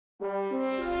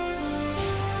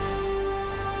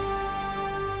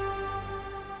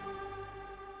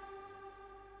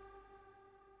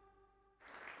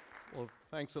Well,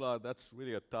 thanks a lot. That's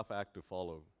really a tough act to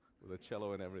follow with a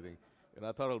cello and everything. And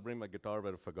I thought I'll bring my guitar,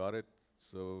 but I forgot it.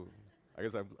 So I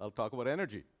guess I'll talk about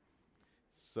energy.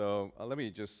 So let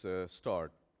me just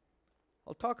start.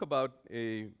 I'll talk about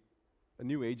a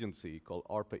new agency called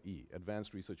ARPA-E,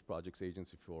 Advanced Research Projects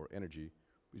Agency for Energy,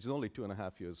 which is only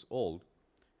 2.5 years old.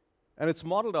 And it's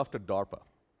modeled after DARPA.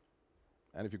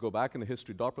 And if you go back in the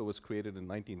history, DARPA was created in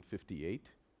 1958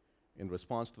 in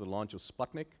response to the launch of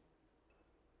Sputnik,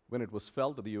 when it was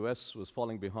felt that the US was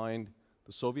falling behind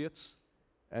the Soviets,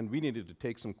 and we needed to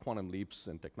take some quantum leaps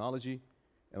in technology.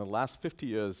 In the last 50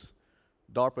 years,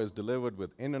 DARPA has delivered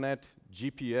with internet,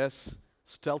 GPS,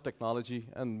 stealth technology,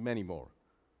 and many more.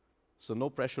 So no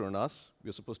pressure on us.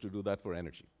 We're supposed to do that for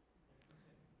energy.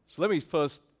 So let me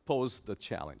first pose the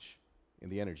challenge in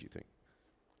the energy thing.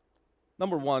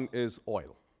 Number one is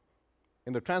oil.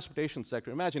 In the transportation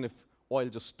sector, imagine if oil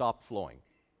just stopped flowing.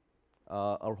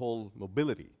 Our whole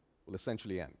mobility will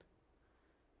essentially end.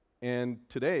 And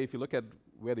today, if you look at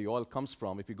where the oil comes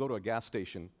from, if you go to a gas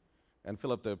station and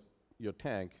fill up your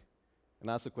tank and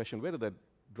ask the question, where did that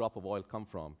drop of oil come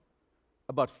from?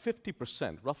 About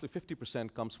 50%, roughly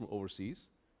 50% comes from overseas,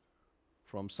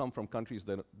 from countries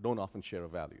that don't often share our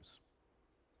values.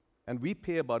 And we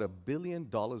pay about $1 billion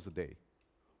a day,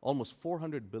 almost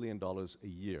 $400 billion a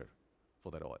year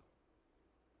for that oil.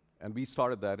 And we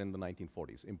started that in the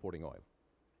 1940s, importing oil.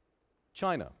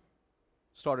 China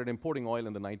started importing oil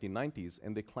in the 1990s,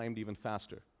 and they climbed even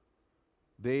faster.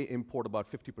 They import about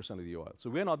 50% of the oil. So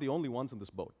we're not the only ones in this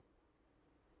boat.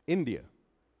 India,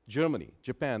 Germany,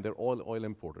 Japan, they're all oil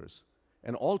importers,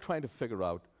 and all trying to figure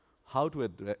out how to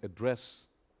address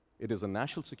it is a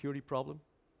national security problem,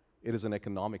 it is an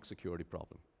economic security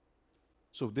problem.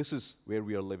 So this is where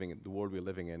we are living, in the world we're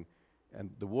living in,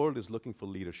 and the world is looking for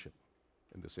leadership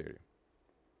in this area.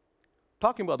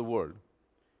 Talking about the world,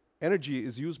 energy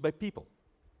is used by people.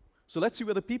 So let's see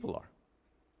where the people are.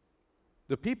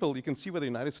 The people, you can see where the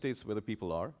United States, where the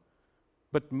people are,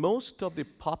 but most of the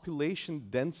population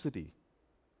density,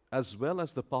 as well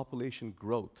as the population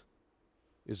growth,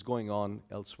 is going on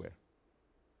elsewhere.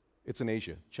 It's in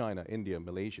Asia, China, India,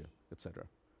 Malaysia, etc.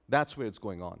 That's where it's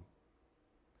going on.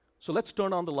 So let's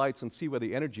turn on the lights and see where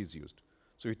the energy is used.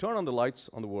 So if you turn on the lights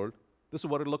on the world, this is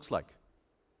what it looks like.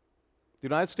 The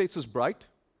United States is bright,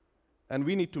 and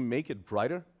we need to make it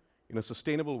brighter in a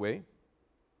sustainable way.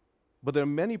 But there are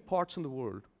many parts of the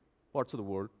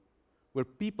world where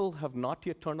people have not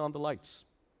yet turned on the lights.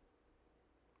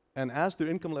 And as their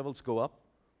income levels go up,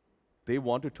 they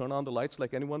want to turn on the lights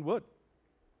like anyone would.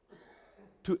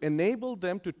 To enable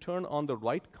them to turn on the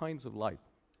right kinds of light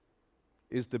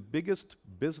is the biggest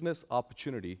business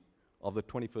opportunity of the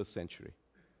 21st century.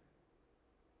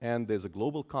 And there's a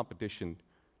global competition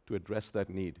to address that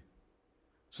need.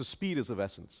 So speed is of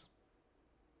essence.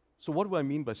 So what do I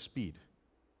mean by speed?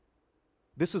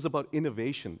 This is about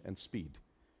innovation and speed,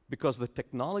 because the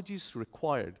technologies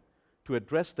required to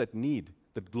address that need,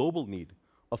 that global need,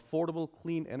 affordable,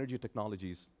 clean energy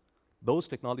technologies, those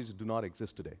technologies do not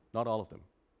exist today, not all of them.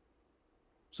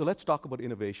 So let's talk about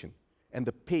innovation and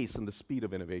the pace and the speed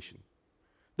of innovation.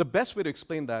 The best way to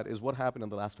explain that is what happened in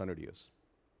the last 100 years.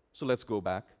 So let's go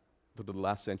back to the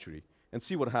last century and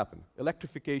see what happened.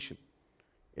 Electrification,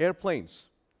 airplanes,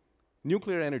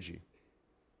 nuclear energy,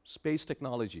 space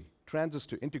technology,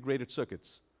 transistor, integrated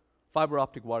circuits, fiber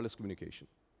optic wireless communication.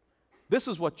 This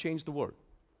is what changed the world.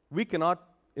 We cannot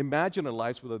imagine our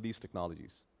lives without these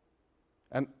technologies.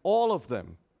 And all of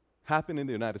them happen in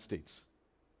the United States.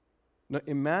 Now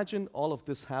imagine all of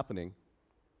this happening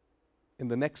in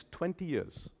the next 20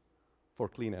 years for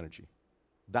clean energy.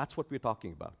 That's what we're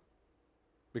talking about,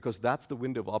 because that's the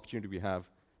window of opportunity we have,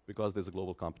 because there's a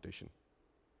global competition.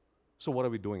 So what are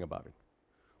we doing about it?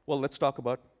 Well, let's talk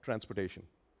about transportation.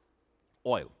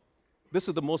 Oil. This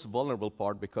is the most vulnerable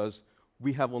part because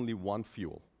we have only one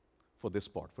fuel for this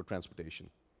part, for transportation.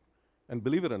 And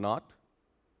believe it or not,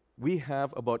 we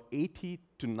have about 80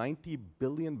 to 90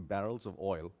 billion barrels of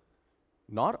oil,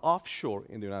 not offshore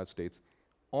in the United States,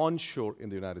 onshore in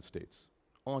the United States,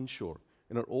 onshore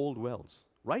in our old wells,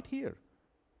 right here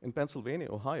in Pennsylvania,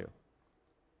 Ohio.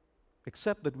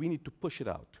 Except that we need to push it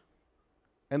out.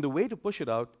 And the way to push it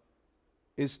out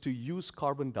is to use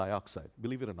carbon dioxide,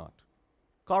 believe it or not.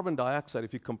 Carbon dioxide,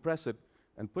 if you compress it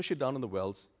and push it down in the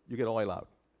wells, you get oil out.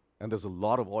 And there's a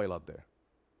lot of oil out there.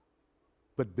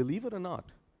 But believe it or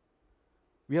not,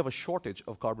 we have a shortage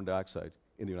of carbon dioxide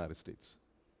in the United States.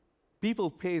 People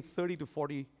pay $30 to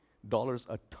 $40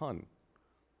 a ton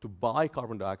to buy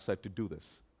carbon dioxide to do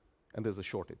this, and there's a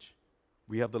shortage.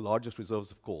 We have the largest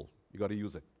reserves of coal. You got to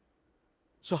use it.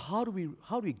 So how do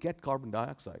we get carbon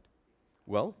dioxide?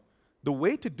 Well, The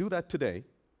way to do that today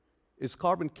is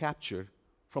carbon capture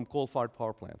from coal-fired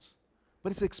power plants.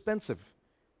 But it's expensive.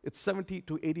 It's $70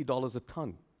 to $80 a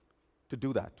ton to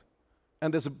do that.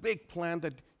 And there's a big plan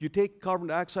that you take carbon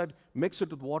dioxide, mix it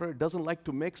with water, it doesn't like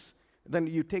to mix, then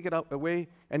you take it away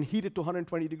and heat it to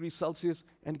 120 degrees Celsius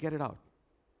and get it out.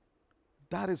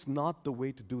 That is not the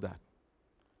way to do that.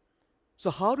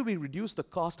 So how do we reduce the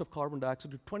cost of carbon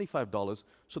dioxide to $25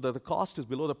 so that the cost is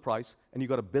below the price and you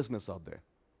got a business out there?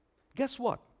 Guess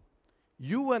what?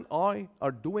 You and I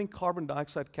are doing carbon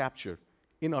dioxide capture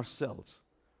in our cells.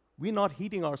 We're not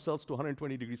heating our cells to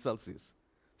 120 degrees Celsius.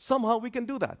 Somehow we can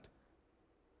do that.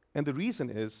 And the reason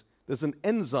is there's an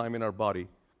enzyme in our body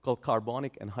called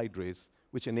carbonic anhydrase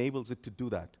which enables it to do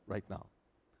that right now.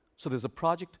 So there's a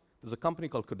project, there's a company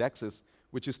called Codexis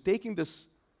which is taking this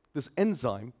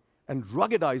enzyme and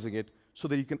ruggedizing it so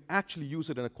that you can actually use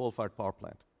it in a coal-fired power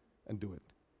plant and do it.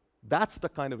 That's the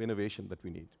kind of innovation that we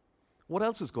need. What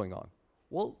else is going on?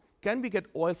 Well, can we get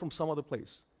oil from some other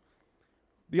place?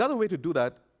 The other way to do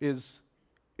that is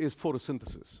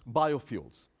photosynthesis,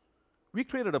 biofuels. We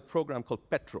created a program called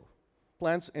Petro,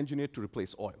 Plants Engineered to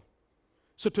Replace Oil.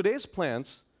 So today's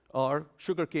plants are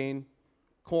sugarcane,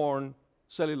 corn,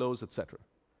 cellulose, etc.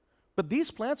 But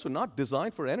these plants were not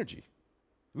designed for energy.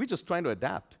 We're just trying to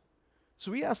adapt.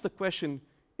 So we asked the question,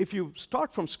 if you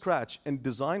start from scratch and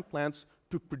design plants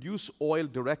to produce oil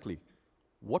directly,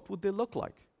 what would they look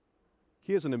like?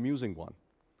 Here's an amusing one.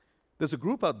 There's a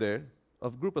group out there, a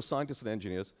group of scientists and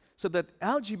engineers, said that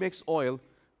algae makes oil,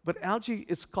 but algae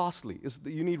is costly.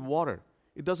 You need water.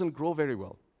 It doesn't grow very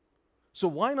well. So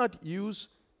why not use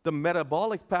the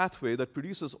metabolic pathway that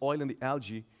produces oil in the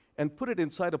algae and put it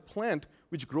inside a plant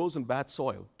which grows in bad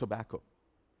soil, tobacco?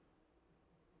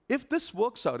 If this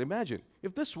works out, imagine,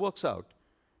 if this works out,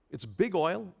 it's big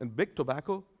oil and big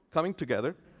tobacco coming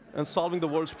together and solving the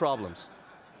world's problems.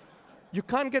 You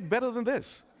can't get better than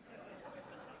this.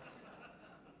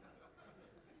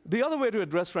 The other way to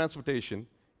address transportation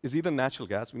is either natural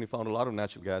gas, we found a lot of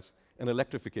natural gas, and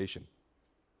electrification,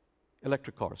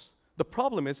 electric cars. The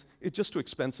problem is, it's just too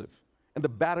expensive, and the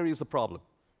battery is the problem.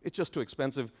 It's just too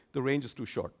expensive, the range is too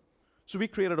short. So we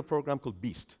created a program called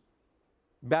BEAST,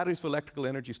 Batteries for Electrical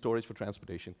Energy Storage for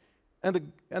Transportation.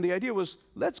 And the idea was,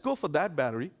 let's go for that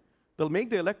battery. They'll make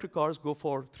the electric cars go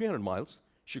for 300 miles,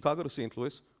 Chicago to St.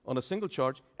 Louis, on a single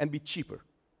charge, and be cheaper,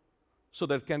 so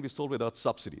that it can be sold without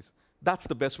subsidies. That's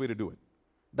the best way to do it.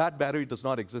 That battery does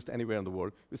not exist anywhere in the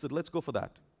world. We said, let's go for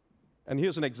that. And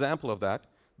here's an example of that.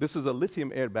 This is a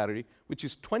lithium-air battery, which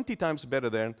is 20 times better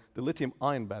than the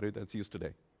lithium-ion battery that's used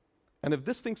today. And if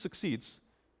this thing succeeds,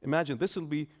 imagine this will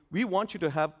be, we want you to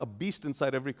have a BEAST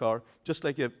inside every car, just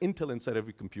like you have Intel inside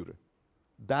every computer.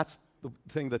 That's the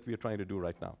thing that we are trying to do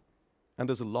right now. And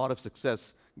there's a lot of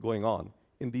success going on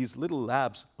in these little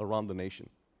labs around the nation.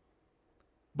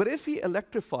 But if we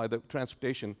electrify the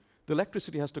transportation, the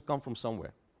electricity has to come from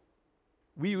somewhere.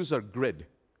 We use our grid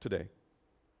today.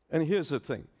 And here's the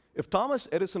thing. If Thomas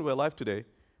Edison were alive today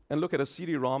and look at a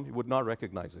CD-ROM, he would not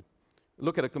recognize it.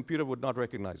 Look at a computer, would not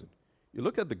recognize it. You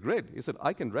look at the grid, he said,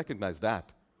 I can recognize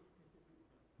that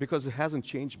because it hasn't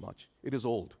changed much. It is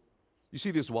old. You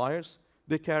see these wires?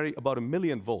 They carry about 1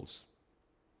 million volts.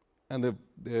 And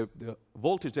the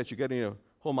voltage that you get in your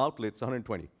home outlet is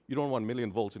 120. You don't want 1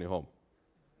 million volts in your home.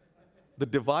 The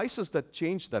devices that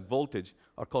change that voltage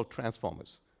are called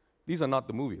transformers. These are not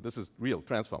the movie. This is real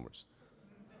transformers.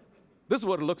 This is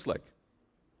what it looks like.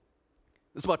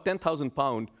 This is about 10,000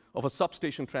 pounds of a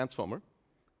substation transformer.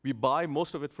 We buy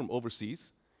most of it from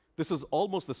overseas. This is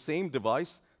almost the same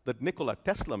device that Nikola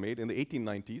Tesla made in the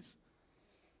 1890s.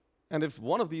 And if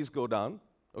one of these go down,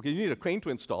 okay, you need a crane to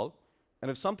install, and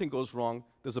if something goes wrong,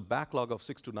 there's a backlog of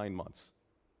 6 to 9 months.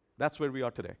 That's where we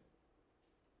are today.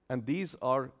 And these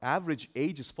are, average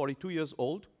age is 42 years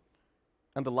old,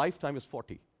 and the lifetime is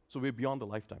 40. So we're beyond the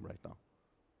lifetime right now.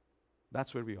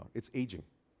 That's where we are. It's aging.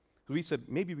 So we said,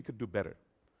 maybe we could do better.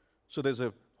 So there's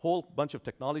a whole bunch of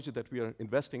technology that we are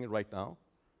investing in right now,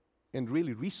 and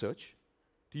really research,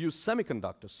 to use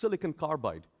semiconductors, silicon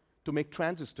carbide, to make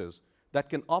transistors that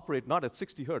can operate not at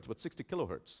 60 hertz, but 60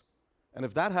 kilohertz. And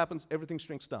if that happens, everything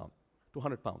shrinks down to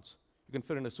 100 pounds. You can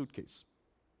fit in a suitcase.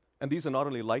 And these are not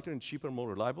only lighter and cheaper, more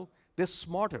reliable, they're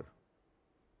smarter.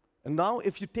 And now,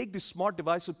 if you take these smart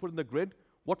devices and put in the grid,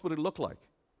 what would it look like?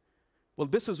 Well,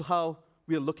 this is how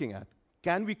we are looking at.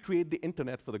 Can we create the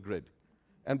internet for the grid?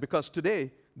 And because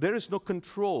today, there is no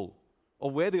control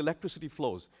of where the electricity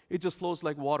flows. It just flows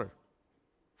like water,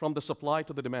 from the supply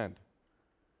to the demand.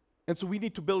 And so we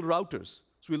need to build routers.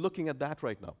 So we're looking at that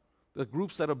right now. There are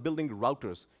groups that are building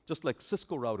routers, just like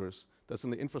Cisco routers that's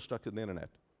in the infrastructure of the internet.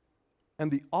 And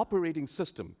the operating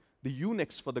system The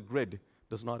Unix for the grid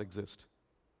does not exist.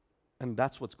 And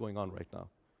that's what's going on right now.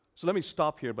 So let me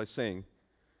stop here by saying,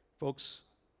 folks,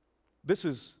 this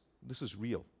is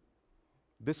real.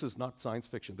 This is not science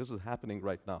fiction. This is happening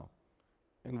right now.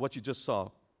 And what you just saw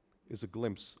is a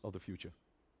glimpse of the future.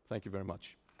 Thank you very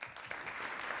much.